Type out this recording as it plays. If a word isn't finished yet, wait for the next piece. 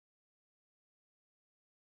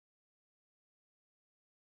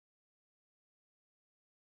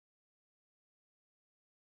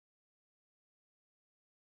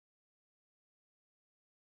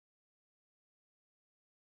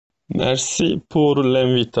Merci pour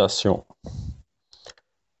l'invitation.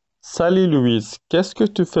 Salut Louise, qu'est-ce que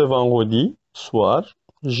tu fais vendredi soir?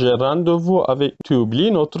 J'ai rendez-vous avec... Tu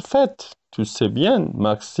oublies notre fête. Tu sais bien,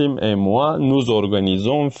 Maxime et moi, nous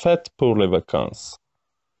organisons une fête pour les vacances.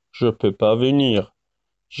 Je peux pas venir.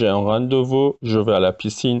 J'ai un rendez-vous, je vais à la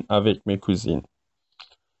piscine avec mes cousines.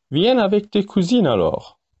 Viens avec tes cousines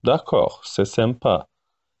alors. D'accord, c'est sympa.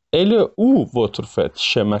 Elle est où votre fête?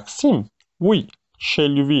 Chez Maxime? Oui, chez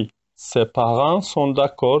lui. Ses parents sont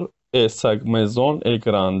d'accord et sa maison est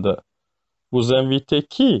grande. Vous invitez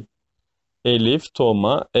qui? Elif,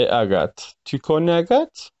 Thomas et Agathe. Tu connais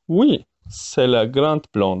Agathe? Oui, c'est la grande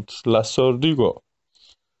blonde, la sœur d'Hugo.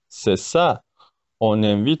 C'est ça. On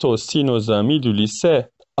invite aussi nos amis du lycée.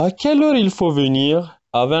 À quelle heure il faut venir?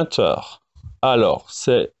 À 20 heures. Alors,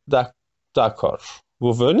 c'est d'accord.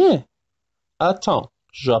 Vous venez? Attends,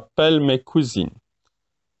 j'appelle mes cousines.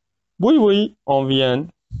 Oui, oui, on vient.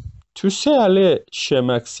 Tu sais aller chez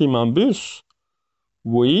Maxime en bus?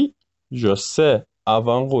 Oui, je sais, à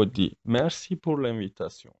vendredi. Merci pour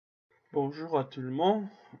l'invitation. Bonjour à tout le monde.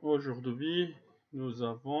 Aujourd'hui, nous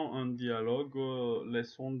avons un dialogue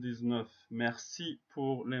leçon 19. Merci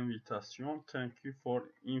pour l'invitation. Thank you for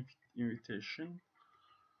invitation.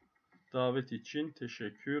 Davet için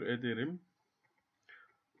teşekkür ederim.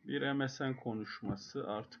 Bir MSN konuşması.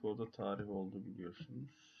 Artık o da tarih oldu biliyorsunuz.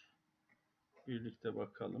 Birlikte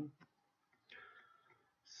bakalım.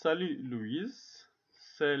 Salut Louise.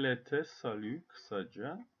 SLT salut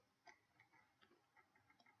kısaca.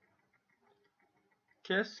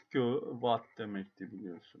 Qu'est-ce que what demekti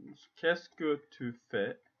biliyorsunuz. Qu'est-ce que tu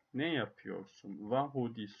fais? Ne yapıyorsun?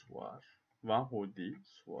 Vendredi soir. Vendredi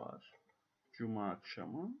soir. Cuma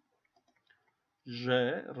akşamı.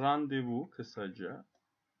 J'ai rendez-vous kısaca.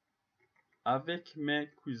 Avec mes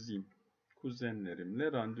cousines.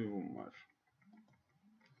 Kuzenlerimle randevum var.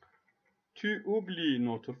 Tu oublies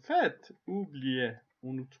notre fête. Oublier,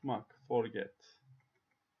 unutmak, forget.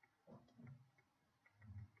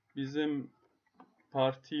 Bizim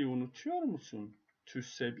partiyi unutuyor musun? Tu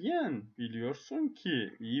sais bien, biliyorsun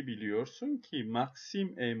ki, iyi biliyorsun ki,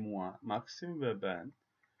 Maxime et moi, Maxime ve ben,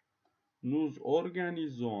 nous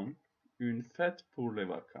organisons une fête pour les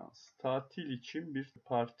vacances. Tatil için bir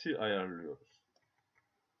parti ayarlıyoruz.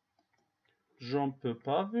 Je ne peux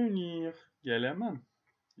pas venir, gelemem.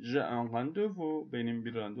 J'ai un rendez-vous, benim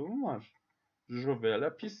bir randevum var. Je vais à la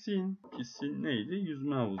piscine. Piscine neydi?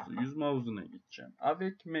 Yüzme havuzu. Yüzme havuzuna gideceğim.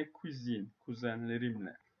 Avec mes cousines,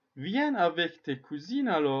 kuzenlerimle. Viens avec tes cousines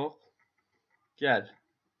alors. Gel.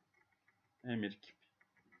 Emir gibi.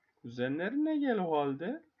 Kuzenlerine gel o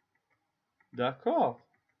halde. D'accord.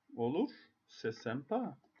 Olur. C'est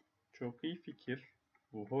sympa. Çok iyi fikir.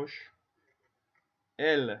 Bu hoş.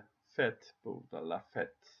 Elle fête burada. La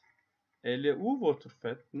fête. Elle est où votre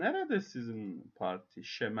fête? Nerede sizin parti?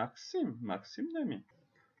 Chez Maxime. Maxime de mi?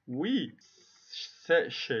 Oui.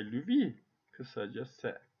 C'est chez lui. Kısaca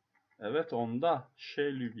c'est. Evet onda.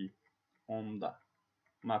 Chez lui. Onda.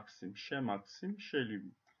 Maxim, chez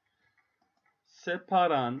lui. Ses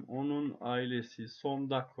parents, onun ailesi, sont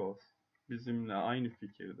d'accord. Bizimle aynı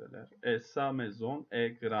fikirdeler. Et sa maison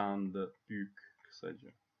est grande. Büyük kısaca.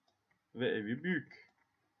 Ve evi büyük.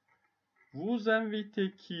 Vous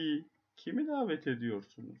invitez qui? Kimi davet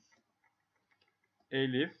ediyorsunuz?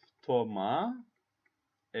 Elif, Thomas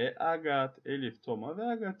et Agathe. Elif, Thomas ve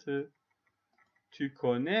Agathe. Tu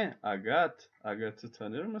connais Agathe? Agathe'ı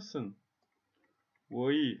tanır mısın?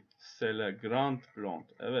 Oui, c'est la grande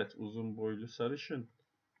blonde. Evet, uzun boylu sarışın.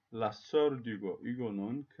 La sœur d'Hugo.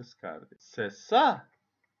 Hugo'nun kız kardeşi. C'est ça.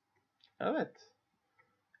 Evet.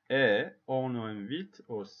 On invite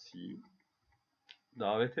aussi.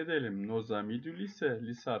 Davet edelim. Nos amis du lycée.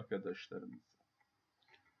 Lise arkadaşlarımız.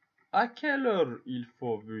 À quelle heure il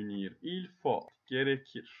faut venir? Il faut.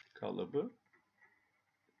 Gerekir kalıbı.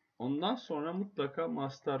 Ondan sonra mutlaka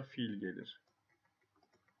mastar fiil gelir.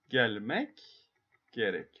 Gelmek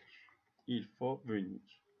gerekir. Il faut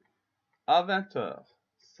venir. À 20 heures.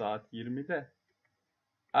 Saat 20'de.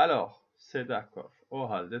 Alors, c'est d'accord. O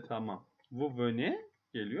halde tamam. Vous venez?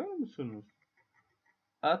 Geliyor musunuz?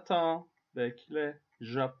 Attends, bekle.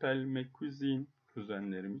 J'appelle mes cousines.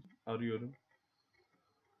 Kuzenlerimi arıyorum.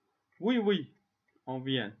 Oui, oui. On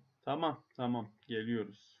vient. Tamam.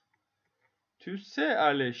 Geliyoruz. Tu sais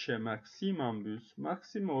aller chez Maxime en bus.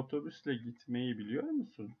 Maxime otobüsle gitmeyi biliyor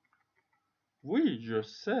musun? Oui, je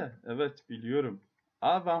sais. Evet, biliyorum.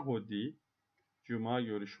 À vendredi. Cuma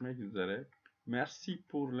görüşmek üzere. Merci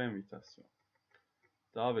pour l'invitation.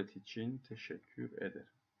 Davet için teşekkür ederim.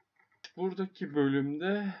 Buradaki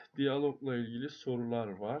bölümde diyalogla ilgili sorular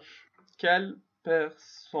var. Quelle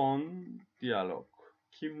personne diyalog?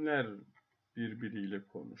 kimler birbiriyle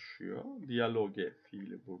konuşuyor? Diyaloge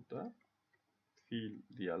fiili burada. Fiil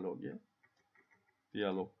diyaloge.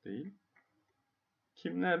 Diyalog değil.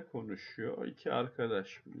 Kimler konuşuyor? İki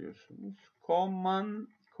arkadaş biliyorsunuz. Comment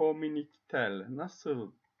communiquent-elles?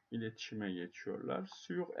 Nasıl iletişime geçiyorlar?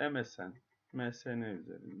 Sur MSN. MSN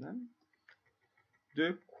üzerinden.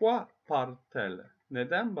 De quoi parlent-elles?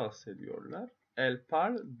 Neden bahsediyorlar? Elles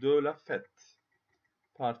parlent de la fête.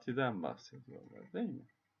 Partiden bahsediyorlar değil mi?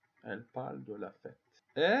 Elles parlent de la fête.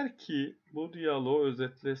 Eğer ki bu diyaloğu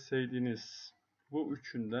özetleseydiniz, bu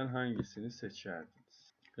üçünden hangisini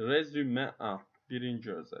seçerdiniz? Résumé 1.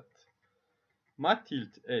 Birinci özet.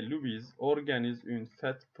 Mathilde et Louise organisent une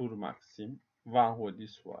fête pour Maxime vendredi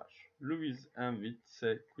soir. Louise invite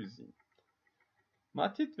ses cousines.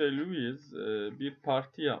 Mathilde ve Louise bir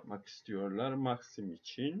parti yapmak istiyorlar Maxim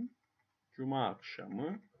için. Cuma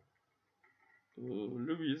akşamı.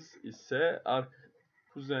 Louise ise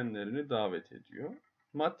kuzenlerini davet ediyor.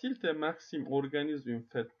 Mathilde et Maxime organisent une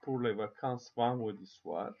fête pour les vacances vendredi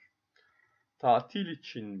soir. Tatil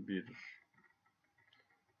için bir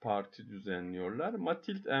parti düzenliyorlar.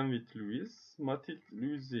 Mathilde invite Louise. Mathilde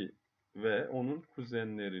Louise'i ve onun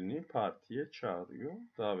kuzenlerini partiye çağırıyor,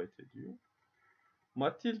 davet ediyor.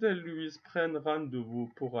 Mathilde et Louise prennent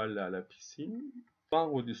rendez-vous pour aller à la piscine.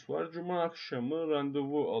 Vendredi soir, Cuma akşamı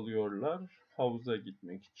randevu alıyorlar havuza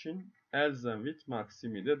gitmek için. Elles invitent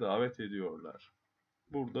Maxim'i de davet ediyorlar.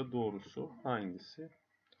 Burada doğrusu hangisi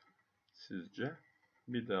sizce?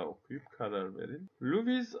 Bir daha okuyup karar verin.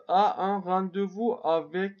 Louise a un rendez-vous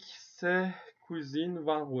avec ses cousines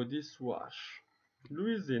vendredi soir.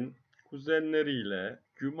 Louise'in kuzenleriyle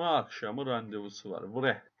Cuma akşamı randevusu var.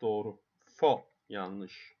 Vrai, doğru. Faux,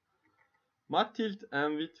 yanlış. Mathilde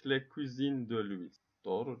invite les cousines de Louise.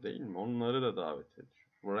 Doğru değil mi? Onları da davet ediyor.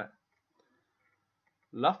 Vrai.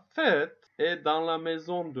 La fête est dans la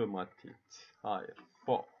maison de Mathilde. Hayır,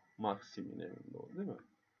 faux. Maxim'in evinde o değil mi?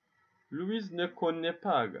 Louise ne connaît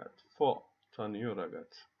pas Agathe. Faux. Tanıyor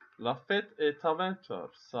Agathe. La fête est à 20h.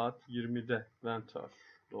 Saat 20'de. 20h.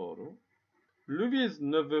 Doğru. Louise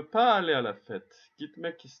ne veut pas aller à la fête.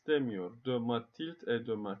 Gitmek istemiyor. De Mathilde et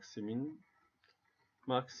de Maxim'in.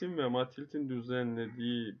 Maxim ve Mathilde'in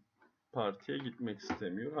düzenlediği partiye gitmek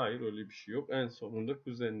istemiyor. Hayır, öyle bir şey yok. En sonunda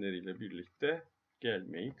kuzenleriyle birlikte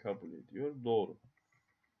gelmeyi kabul ediyor. Doğru.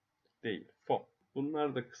 Değil. Faux.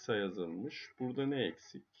 Bunlar da kısa yazılmış. Burada ne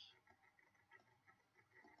eksik?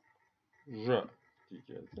 Je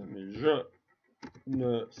diyeceğiz değil mi? Je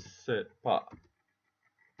ne sais pas.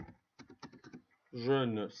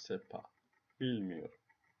 Je ne sais pas. Bilmiyorum.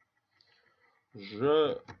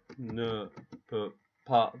 Je ne peux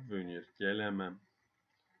pas venir. Gelemem.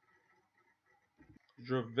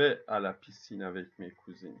 Je vais à la piscine avec mes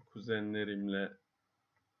cousines. Kuzenlerimle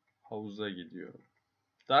havuza gidiyorum.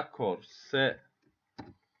 D'accord,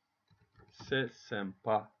 c'est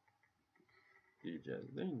sympa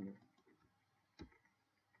diyeceğiz değil mi?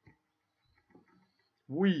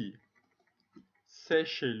 Oui, c'est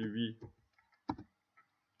chez lui.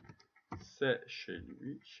 C'est chez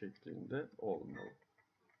lui şeklinde olmalı.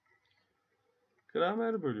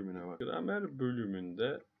 Gramer bölümüne bak. Gramer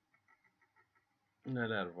bölümünde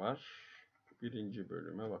neler var? Birinci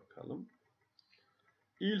bölüme bakalım.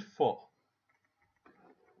 Il faut.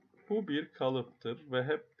 Bu bir kalıptır ve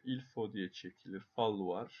hep il faut diye çekilir.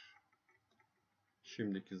 Falloir.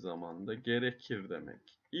 Şimdiki zamanda gerekir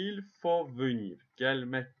demek. Il faut venir.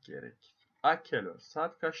 Gelmek gerekir. À quelle heure?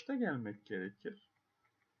 Saat kaçta gelmek gerekir?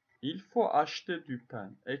 Il faut acheter du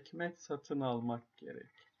pain. Ekmek satın almak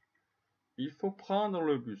gerekir. Il faut prendre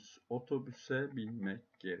le bus. Otobüse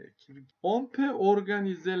binmek gerekir. On peut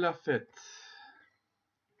organiser la fête.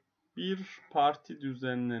 Bir parti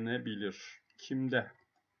düzenlenebilir. Kimde?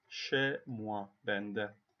 Chez moi,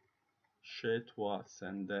 bende. Chez toi,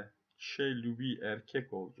 sende. Chez lui,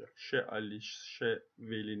 erkek olacak. Chez Ali, chez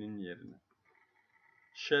Veli'nin yerine.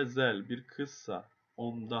 Chez elle, bir kızsa,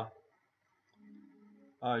 onda.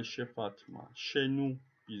 Ayşe, Fatma. Chez nous,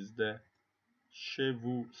 bizde. Chez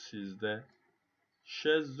vous, sizde.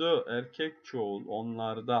 Chez eux, erkek çoğul,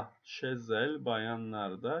 onlarda. Chez elle,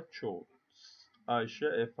 bayanlarda, çoğul.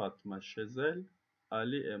 Ayşe, Fatma, chez elle.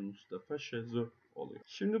 Ali, Mustafa, chez eux oluyor.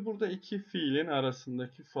 Şimdi burada iki fiilin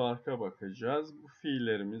arasındaki farka bakacağız. Bu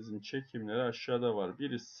fiillerimizin çekimleri aşağıda var.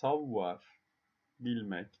 Biri savoir,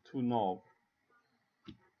 bilmek, to know.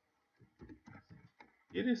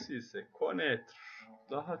 Birisi ise connaître,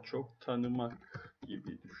 daha çok tanımak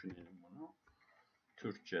gibi düşünelim bunu.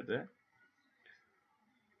 Türkçe'de.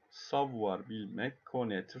 Savoir, bilmek,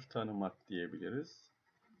 connaître, tanımak diyebiliriz.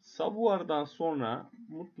 Savuar'dan sonra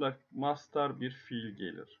mutlak mastar bir fiil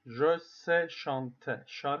gelir. Je sais chanter.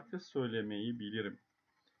 Şarkı söylemeyi bilirim.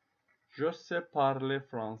 Je sais parler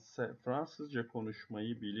français. Fransızca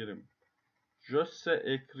konuşmayı bilirim. Je sais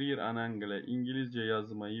écrire en anglais. İngilizce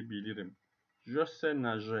yazmayı bilirim. Je sais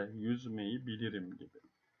nager. Yüzmeyi bilirim gibi.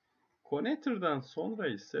 Connaître'dan sonra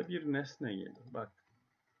ise bir nesne gelir. Bak.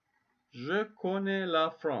 Je connais la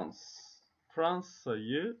France.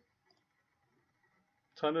 Fransa'yı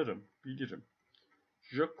tanırım, bilirim.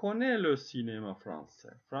 Je connais le cinéma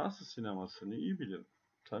français. Fransız sinemasını iyi bilirim,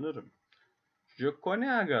 tanırım. Je connais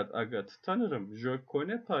Agathe. Agathe tanırım. Je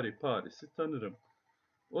connais Paris. Paris'i tanırım.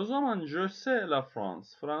 O zaman je sais la France.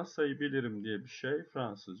 Fransa'yı bilirim diye bir şey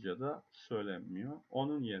Fransızca'da söylenmiyor.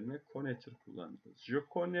 Onun yerine connaître kullanacağız. Je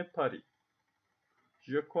connais Paris.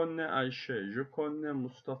 Je connais Ayşe. Je connais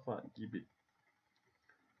Mustafa gibi.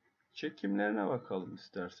 Çekimlerine bakalım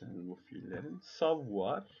isterseniz bu fiillerin.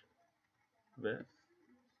 Savoir ve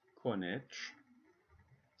connaître.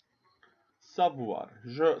 Savoir.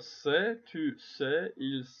 Je sais, tu sais,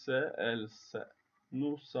 il sait, elle sait.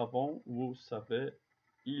 Nous savons, vous savez,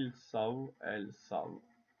 ils savent, elles savent.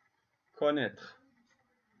 Connaître.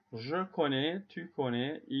 Je connais, tu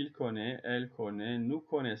connais, il connaît, elle connaît, nous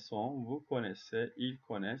connaissons, vous connaissez, ils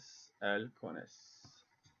connaissent, elles connaissent.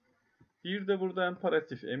 Bir de burada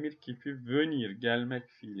imperatif emir kipi venir, gelmek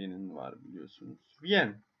fiilinin var biliyorsunuz.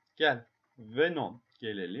 Vien, gel. Venon,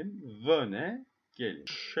 gelelim. Vene, gelin.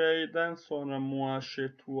 Şeyden sonra moi,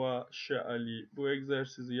 chez toi, chez Ali. Bu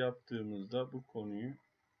egzersizi yaptığımızda bu konuyu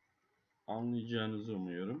anlayacağınızı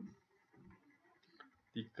umuyorum.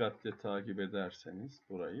 Dikkatle takip ederseniz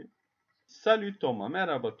burayı. Salut Thomas,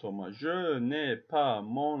 merhaba Thomas. Je n'ai pas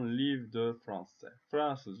mon livre de français.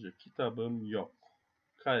 Fransızca kitabım yok.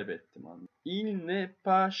 Kaybettim anlamında. Il n'est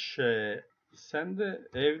pas chez. Sen de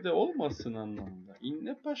evde olmasın anlamında. Il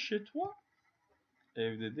n'est pas chez toi.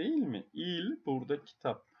 Evde değil mi? Il burada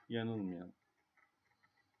kitap. Yanılmayalım.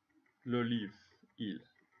 Le livre. Il.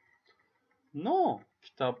 No.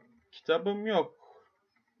 Kitabım yok.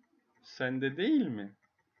 Sende değil mi?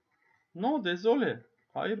 No, désolé.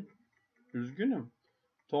 Hayır. Üzgünüm.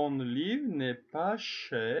 Ton livre n'est pas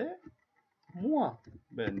chez moi.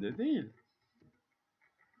 Bende değil.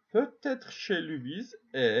 Peut-être chez Louise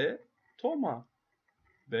et Thomas.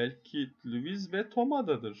 Belki Louise ve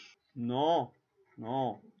Thomas'dadır. No.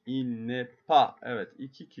 No. Il n'est pas. Evet,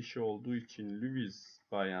 iki kişi olduğu için Louise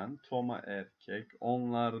bayan, Thomas erkek.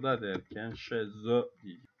 Onlarda derken chez eux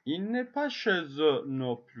değil. Il n'est pas chez eux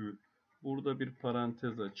non plus. Burada bir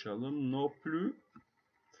parantez açalım. Non plus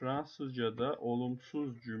Fransızca'da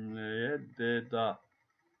olumsuz cümleye de da.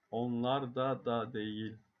 Onlar da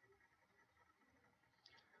değil.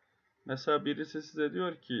 Mesela birisi size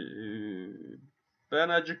diyor ki ben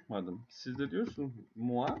acıkmadım. Siz de diyorsunuz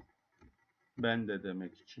moi, ben de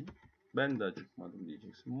demek için. Ben de acıkmadım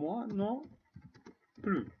diyeceksin. Moi non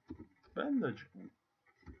plus. Ben de acıkmadım.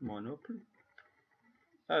 Moi non plus.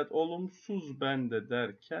 Evet, olumsuz ben de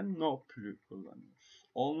derken non plus kullanıyoruz.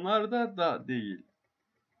 Onlar da değil.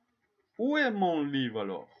 Où est mon livre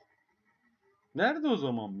alors? Nerede o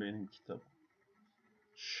zaman benim kitabım?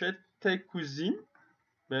 Chez tes cousines.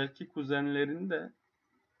 Belki kuzenlerinde.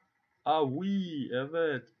 Ah oui,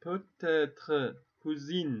 evet, peut-être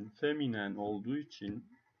cousine feminen olduğu için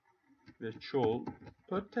ve çoğul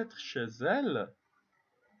peut-être chez elle.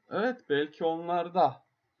 Evet, belki onlarda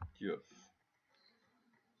diyoruz.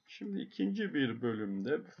 Şimdi ikinci bir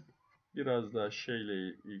bölümde biraz daha şeyle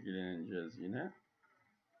ilgileneceğiz yine.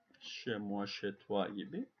 Chez moi, chez toi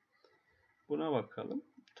gibi. Buna bakalım.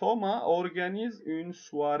 Thomas organise une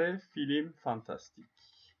soirée film fantastique.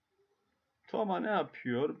 Thomas ne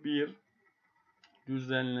yapıyor? Bir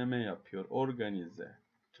düzenleme yapıyor. Organize.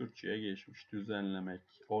 Türkçe'ye geçmiş. Düzenlemek,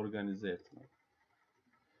 organize etmek.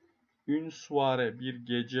 Une soirée, bir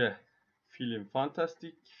gece. Film,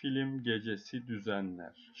 fantastik film gecesi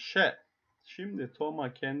düzenler. Şimdi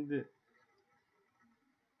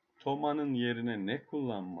Thomas'ın yerine ne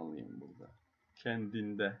kullanmalıyım burada?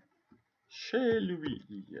 Kendinde. Chez lui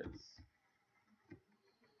diyeceğiz.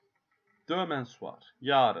 Demain soir,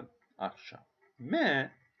 yarın akşam.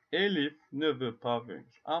 Mais Elif ne veut pas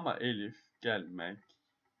venir. Ama Elif gelmek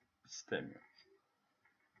istemiyor.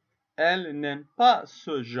 Elle n'aime pas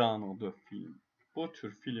ce genre de film. Bu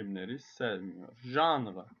tür filmleri sevmiyor.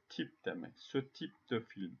 Genre, tip demek. Ce type de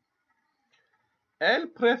film.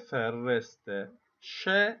 Elle préfère rester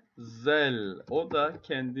chez elle. O da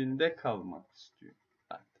kendinde kalmak istiyor.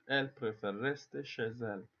 Evet. Elle préfère rester chez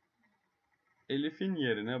elle. Elif'in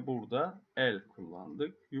yerine burada el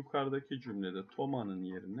kullandık. Yukarıdaki cümlede Thomas'ın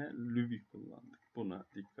yerine lui kullandık. Buna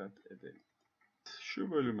dikkat edelim.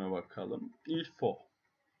 Şu bölüme bakalım. Il faut.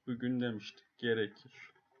 Bugün demiştik gerekir.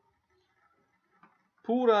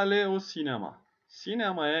 Pour aller au cinéma.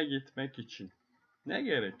 Sinemaya gitmek için ne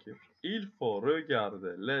gerekir? Il faut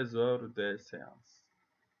regarder les heures de séance.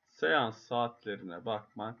 Seans saatlerine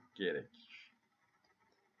bakmak gerekir.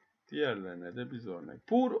 Diğerlerine de biz örnek.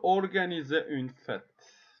 Pour organiser une fête.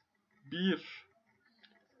 Bir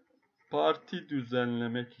parti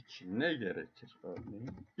düzenlemek için ne gerekir?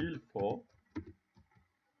 Örneğin il faut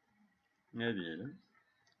ne diyelim?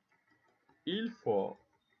 Il faut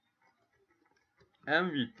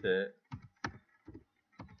inviter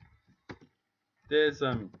des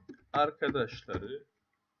amis.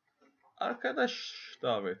 Arkadaş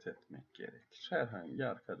davet etmek gerekir. Herhangi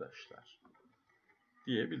arkadaşlar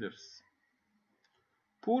diyebiliriz.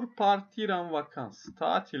 Pour partir en vacances.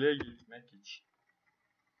 Tatile gitmek için.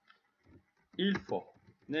 Il faut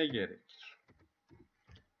ne gerekir?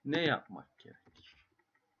 Ne yapmak gerekir?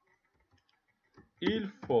 Il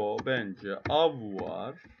faut bence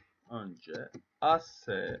avoir önce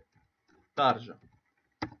assez d'argent.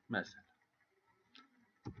 Mesela.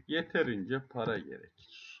 Yeterince para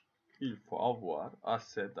gerekir. Il faut avoir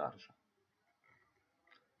assez d'argent.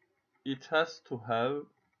 It has to have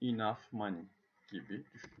enough money gibi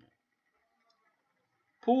düşünün.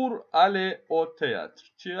 Pour aller au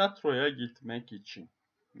théâtre. Tiyatroya gitmek için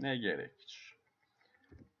ne gerekir?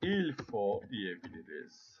 Il faut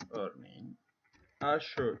diyebiliriz. Örneğin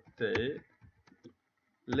acheter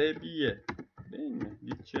les billets. Değil mi?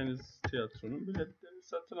 Gideceğiniz tiyatronun biletlerini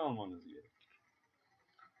satın almanız gerekir.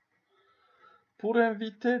 Pour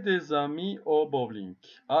inviter des amis au bowling.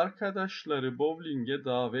 Arkadaşları bowling'e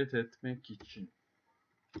davet etmek için.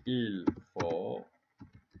 Il faut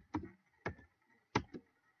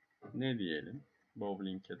ne diyelim?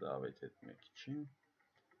 Bowling'e davet etmek için.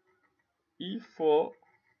 Il faut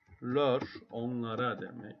leur onlara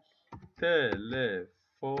demek.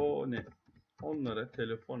 Telefone. Onlara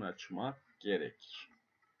telefon açmak gerekir.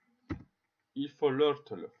 Il faut leur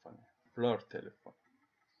telefone. Leur telefon.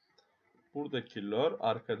 Buradaki leur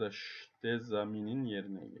arkadaş des amis'nin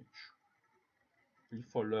yerine geçiyor. Il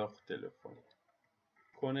faut leur telefon.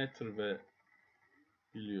 Connaître ve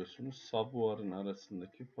biliyorsunuz savuar'ın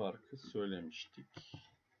arasındaki farkı söylemiştik.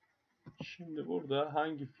 Şimdi burada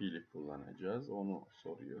hangi fiili kullanacağız onu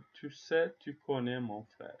soruyor. Tu sais, tu connais mon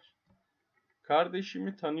frère.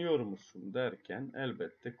 Kardeşimi tanıyor musun derken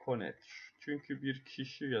elbette connaître. Çünkü bir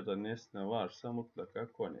kişi ya da nesne varsa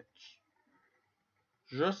mutlaka connaître.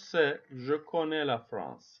 Je sais, je connais la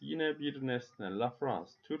France. Yine bir nesne la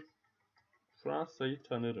France. Fransa'yı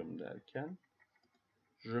tanırım derken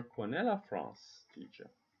je connais la France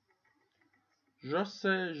diyeceğim. Je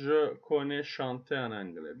sais, je connais chanter en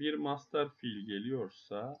anglais. Bir mastar fiil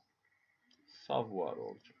geliyorsa savoir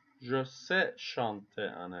olacak. Je sais chanter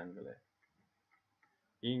en anglais.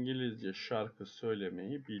 İngilizce şarkı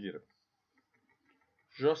söylemeyi bilirim.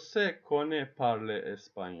 Je sais connais parler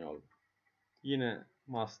espagnol. Yine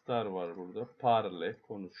mastar var burada. Parle,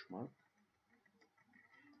 konuşmak.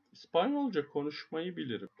 İspanyolca konuşmayı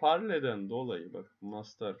bilirim. Parle'den dolayı bak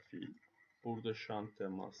mastar fiil. Burada chante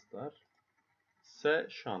mastar. Se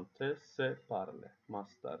chante, se parle.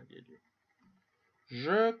 Mastar geliyor.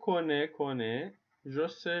 Je connais. Je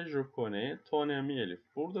sais, je connais. Ton ami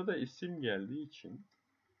Elif. Burada da isim geldiği için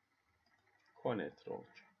connaître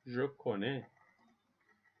olacak. Je connais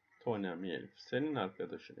ton ami Elif. Senin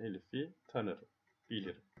arkadaşın Elif'i tanırım,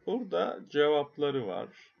 bilirim. Burada cevapları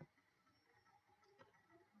var.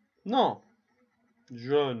 Non.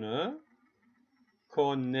 Je ne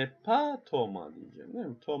connais pas Thomas diyeceğim. Değil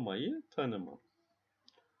mi? Thomas'yı tanımam.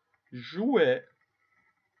 Jouer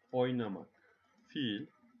oynamak. Fiil.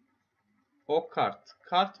 O kart.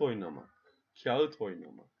 Kart oynamak. Kağıt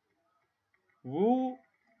oynamak. Vous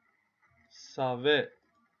savez.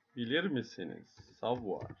 Bilir misiniz?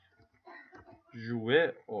 Savoir.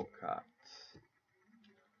 Jouer au kart.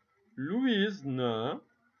 Louise ne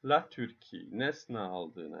la Türkiye. Nesne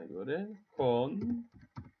aldığına göre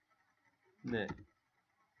ne?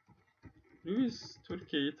 Louise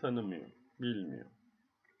Türkiye'yi tanımıyor. Bilmiyor.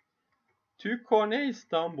 Tu connais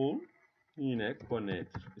İstanbul. Yine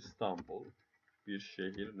connaître. İstanbul. Bir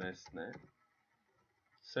şehir, nesne.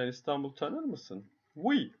 Sen İstanbul tanır mısın?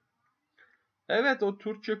 Oui. Evet, o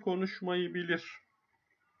Türkçe konuşmayı bilir.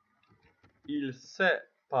 Il sait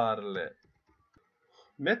parler.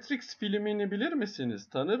 Matrix filmini bilir misiniz?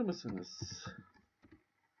 Tanır mısınız?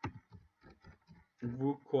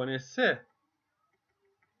 Vous connaissez.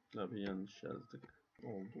 Tabii yanlış yazdık.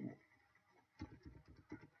 Oldu mu?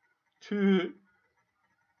 Tu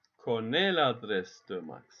connais l'adresse de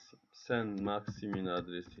Maxime. Sen Maxim'in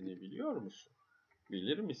adresini biliyor musun?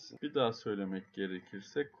 Bilir misin? Bir daha söylemek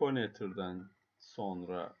gerekirse connaître'den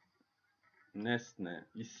sonra nesne,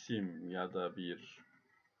 isim ya da bir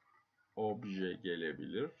obje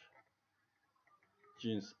gelebilir.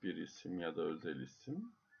 Cins bir isim ya da özel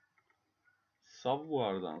isim.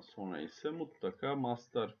 Savuar'dan sonra ise mutlaka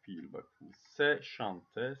mastar fiil bakın. Se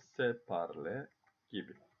chante, se parle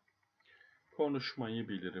gibi. Konuşmayı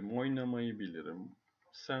bilirim, oynamayı bilirim.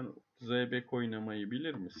 Sen zeybek oynamayı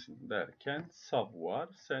bilir misin derken savoir,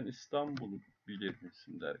 sen İstanbul'u bilir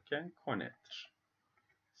misin derken connaître.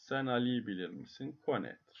 Sen Ali'yi bilir misin?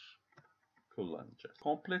 Connaître kullanacağız.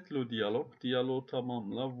 Complète le dialogue, diyaloğu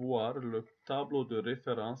tamamla. Voir le tableau de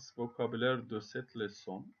référence vocabulaire de cette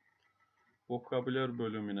leçon. Vokabüler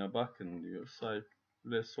bölümüne bakın diyor.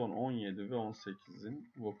 Leson 17 ve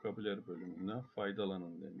 18'in vokabüler bölümünden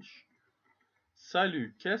faydalanın demiş.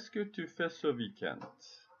 Salut, qu'est-ce que tu fais ce week-end?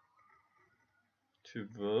 Tu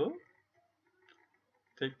veux?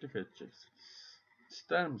 Teklif edeceksiniz.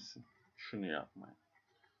 İster misin şunu yapmayı?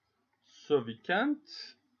 Ce week-end,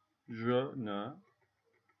 je ne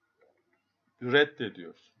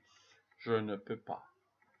reddediyorsunuz. Je ne peux pas.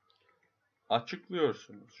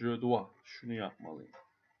 Açıklıyorsunuz. Je dois. Şunu yapmalıyım.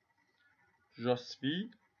 Je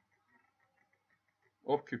suis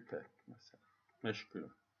occupé mesela.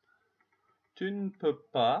 Meşgulüm. Tu ne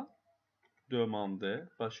peux pas demander.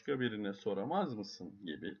 Başka birine soramaz mısın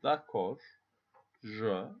gibi. D'accord.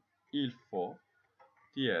 Je, il faut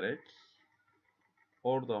diyerek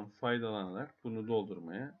oradan faydalanarak bunu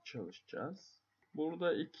doldurmaya çalışacağız.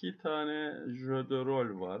 Burada 2 tane jeu de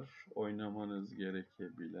rol var. Oynamanız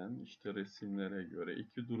gerekebilen. İşte resimlere göre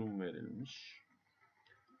 2 durum verilmiş.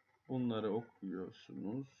 Bunları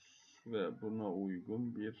okuyorsunuz ve buna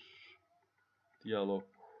uygun bir diyalog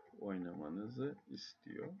oynamanızı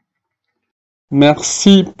istiyor.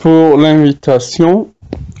 Merci pour l'invitation.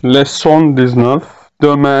 Leçon 19.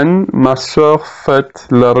 Demain, ma sœur fête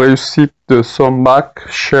la réussite de son bac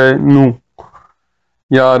chez nous.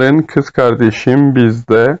 Yarın kız kardeşim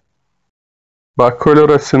bizde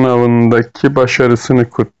bakalora sınavındaki başarısını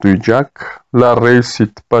kutlayacak. La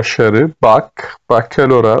réussite başarı, bac,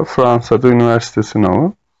 bakalora Fransa'da üniversite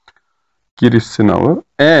sınavı, giriş sınavı.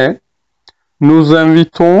 Nous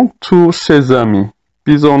invitons tous ses amis.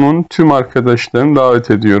 Biz onun tüm arkadaşlarını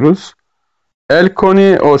davet ediyoruz. Elle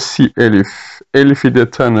connaît aussi Elif. Elif'i de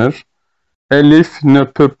tanır. Elif ne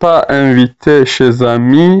peut pas inviter ses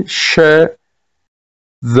amis chez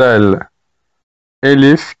elle.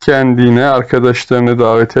 Elif kendine arkadaşlarını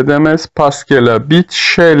davet edemez. Parce qu'elle habite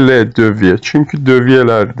chez les Deviers. Çünkü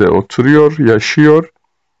Deviyers'lerde oturuyor, yaşıyor.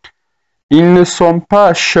 Ils ne sont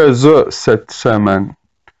pas chez eux cette semaine.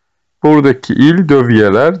 Buradaki il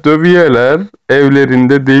Dövyeler. Dövyeler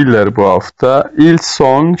evlerinde değiller bu hafta. Ils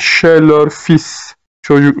sont chez leur fils.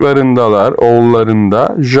 Çocuklarındalar,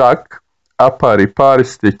 oğullarında. Jacques, à Paris.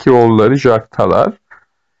 Paris'teki oğulları Jacques'talar.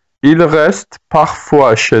 Ils restent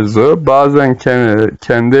parfois chez eux. Bazen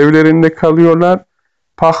kendi evlerinde kalıyorlar.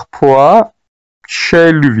 Parfois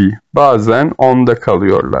chez lui. Bazen onda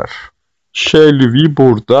kalıyorlar. Chez lui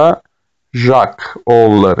burada Jacques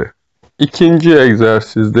oğulları. İkinci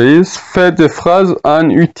egzersizdeyiz. Fais des phrases en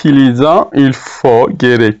utilisant il faut,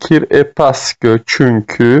 gerekir, et parce que,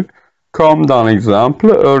 çünkü, comme dans l'exemple,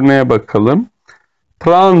 örneğe bakalım.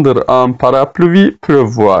 Prendre un parapluie,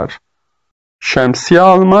 pleuvoir. Şemsiye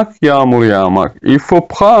almak, yağmur yağmak. Il faut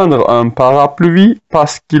prendre un parapluie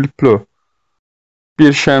parce qu'il pleut.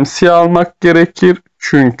 Bir şemsiye almak gerekir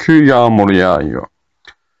çünkü yağmur yağıyor.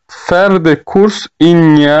 Faire des courses, il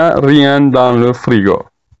n'y a rien dans le frigo.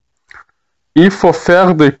 Il faut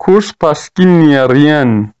faire des courses parce qu'il n'y a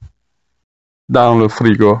rien dans le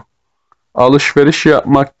frigo. Alışveriş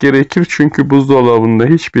yapmak gerekir çünkü buzdolabında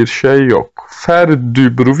hiçbir şey yok. Faire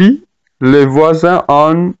du bruit, les voisins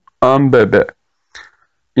ont un bébé.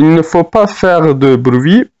 Il ne faut pas faire de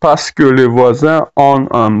bruit parce que les voisins ont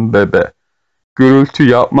un bébé. Gürültü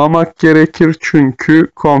yapmamak gerekir çünkü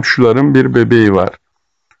komşuların bir bebeği var.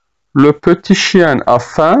 Le petit chien a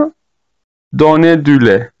faim, donnez du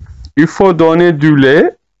lait. Il faut donner du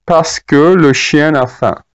lait parce que le chien a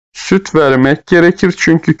faim. Süt vermek gerekir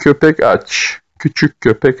çünkü köpek aç. Küçük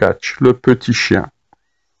köpek aç. Le petit chien.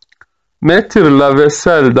 Mettre la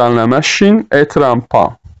vaisselle dans la machine est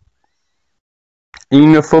trempant.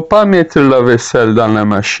 Il ne faut pas mettre la vaisselle dans la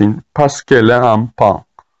machine parce qu'elle est en panne.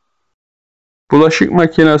 Bulaşık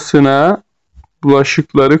makinesine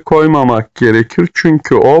bulaşıkları koymamak gerekir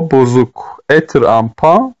çünkü o bozuk. Être en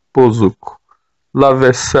panne, bozuk. La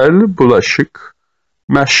vaisselle, bulaşık.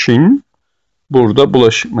 Machine, burada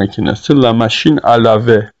bulaşık makinesi. La machine à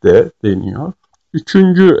laver de deniyor.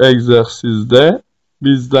 Üçüncü egzersizde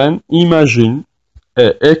bizden imagine,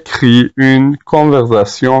 et écrit une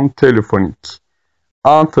conversation téléphonique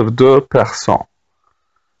entre deux personnes.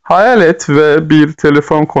 Hayal et ve bir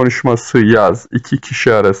telefon konuşması yaz iki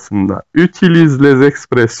kişi arasında. Utilise les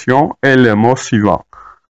expressions et les mots suivants.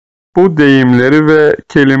 Bu deyimleri ve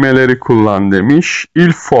kelimeleri kullan demiş.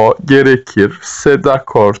 Il faut, gerekir, c'est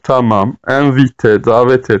d'accord, tamam, inviter,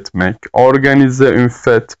 davet etmek, organiser une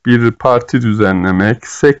fête, bir parti düzenlemek,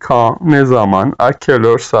 c'est quand, ne zaman, à quelle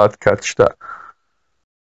heure, saat kaçta.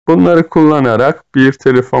 Bunları kullanarak bir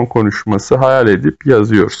telefon konuşması hayal edip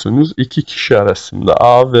yazıyorsunuz. İki kişi arasında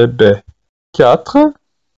A ve B. 4.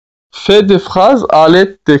 Fais des phrases à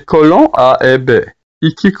l'aide des colons A et B.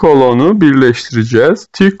 İki kolonu birleştireceğiz.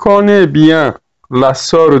 Tu connais bien la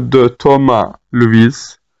sœur de Thomas,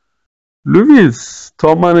 Louise. Louise,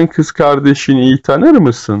 Thomas'ın kız kardeşini iyi tanır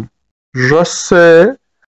mısın? Je sais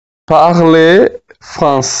parler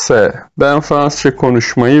français. Ben Fransızca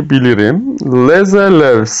konuşmayı bilirim. Les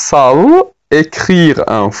élèves savent écrire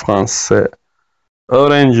en français.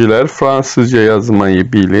 Öğrenciler Fransızca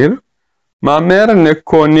yazmayı bilir. Ma mère ne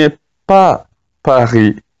connaît pas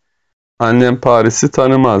Paris. Annem Paris'i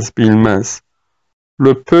tanımaz, bilmez.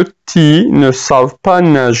 Le petit ne savent pas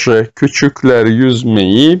nager. Küçükler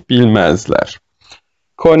yüzmeyi bilmezler.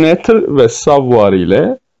 Connaître ve savoir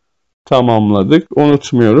ile tamamladık.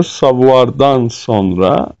 Unutmuyoruz. Savoir'dan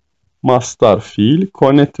sonra mastar fiil,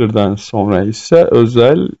 connaître'den sonra ise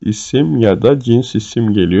özel isim ya da cins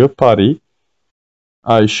isim geliyor. Paris,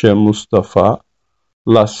 Ayşe, Mustafa,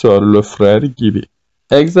 la sœur, le frère gibi.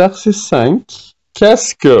 Exercice 5.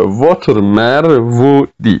 Qu'est-ce que votre mère vous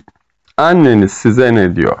dit? Anneniz size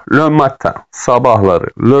ne diyor? Le matin, sabahları.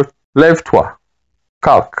 Lève-toi,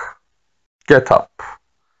 kalk, get up.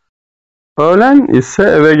 Öğlen ise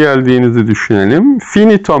eve geldiğinizi düşünelim.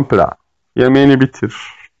 Finis ton plat, yemeğini bitir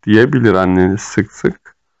diyebilir anneniz sık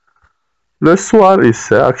sık. Le soir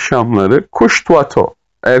ise akşamları couche-toi tôt,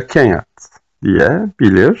 erken yat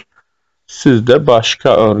diyebilir. Siz de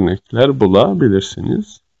başka örnekler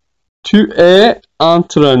bulabilirsiniz. Tu es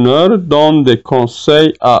entraîneur, donne des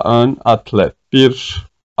conseils à un athlète. Bir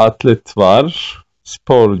atlet var,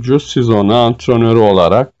 sporcu, siz ona antrenörü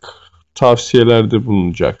olarak tavsiyelerde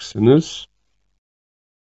bulunacaksınız.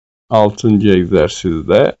 6.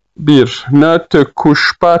 egzersizde. 1. Ne te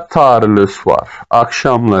couche pas tard le soir.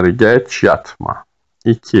 Akşamları geç yatma.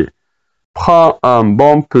 2. Prends un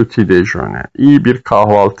bon petit déjeuner. İyi bir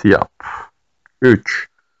kahvaltı yap. 3.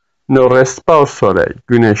 Ne reste pas au soleil.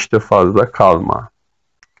 Güneşte fazla kalma.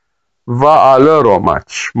 Va à l'heure au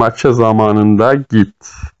match. Maça zamanında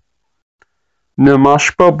git. Ne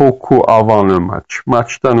mange pas beaucoup avant le match.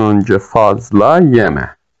 Maçtan önce fazla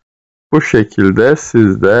yeme. Bu şekilde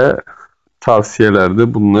siz de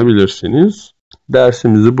tavsiyelerde bulunabilirsiniz.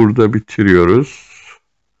 Dersimizi burada bitiriyoruz.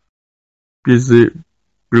 Bizi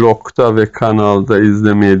blogda ve kanalda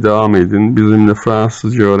izlemeye devam edin. Bizimle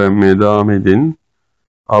Fransızca öğrenmeye devam edin.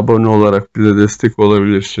 Abone olarak bize destek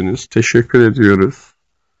olabilirsiniz. Teşekkür ediyoruz.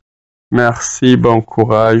 Merci, bon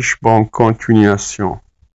courage, bonne continuation.